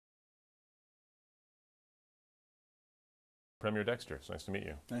Premier Dexter, it's nice to meet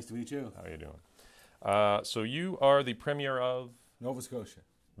you. Nice to meet you. How are you doing? So you are the Premier of? Nova Scotia.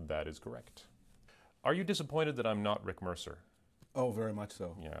 That is correct. Are you disappointed that I'm not Rick Mercer? Oh, very much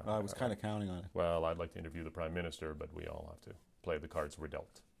so. Yeah. I was kind of counting on it. Well, I'd like to interview the Prime Minister, but we all have to play the cards we're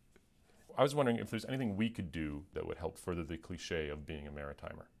dealt. I was wondering if there's anything we could do that would help further the cliche of being a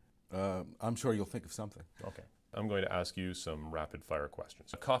maritimer. I'm sure you'll think of something. Okay. I'm going to ask you some rapid-fire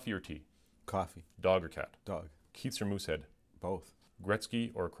questions. Coffee or tea? Coffee. Dog or cat? Dog. Keats or Moosehead? Both.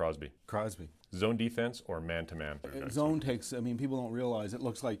 Gretzky or Crosby? Crosby. Zone defense or man-to-man? Zone takes, people don't realize, it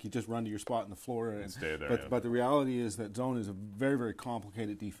looks like you just run to your spot on the floor. And stay there. But the reality is that zone is a very, very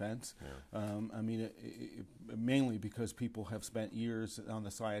complicated defense. Yeah. Mainly because people have spent years on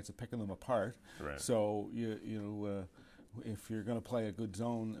the sides of picking them apart. Right. So, if you're going to play a good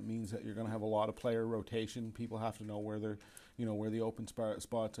zone, it means that you're going to have a lot of player rotation. People have to know where they're, where the open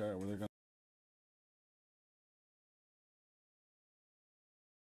spots are, where they're going